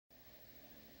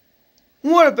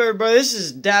What up, everybody? This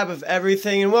is Dab of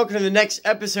Everything, and welcome to the next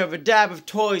episode of A Dab of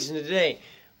Toys. And today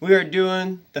we are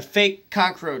doing the fake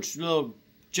cockroach little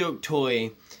joke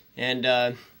toy. And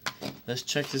let's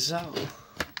check this out.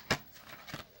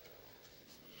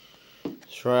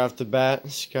 So right off the bat,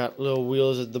 it's got little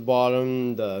wheels at the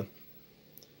bottom. Do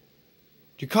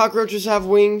cockroaches have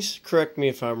wings? Correct me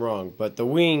if I'm wrong, but the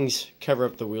wings cover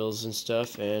up the wheels and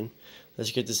stuff. And let's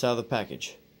get this out of the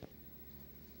package.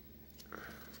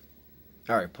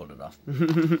 I already pulled it off.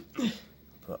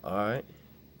 But alright.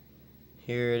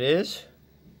 Here it is.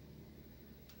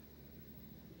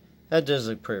 That does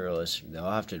look pretty realistic though,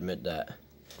 I'll have to admit that.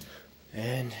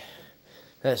 And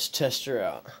let's test her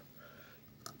out.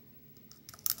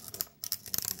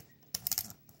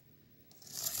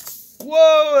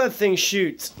 Whoa, that thing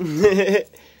shoots.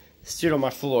 Let's do it on my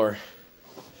floor.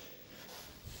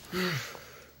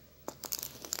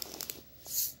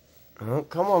 Oh,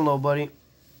 come on, little buddy.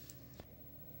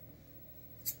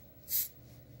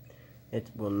 It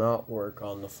will not work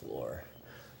on the floor.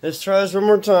 Let's try this one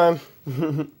more time.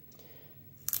 Woo!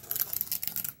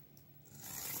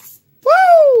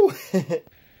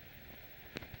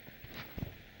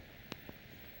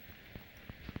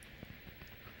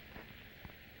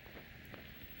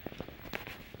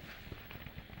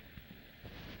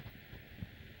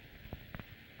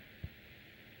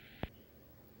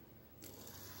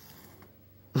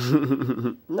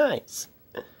 Nice.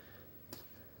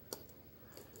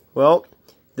 Well,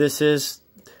 this is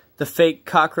the fake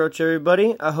cockroach,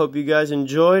 everybody. I hope you guys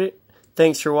enjoyed it.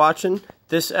 Thanks for watching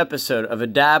this episode of A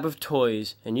Dab of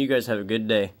Toys, and you guys have a good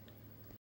day.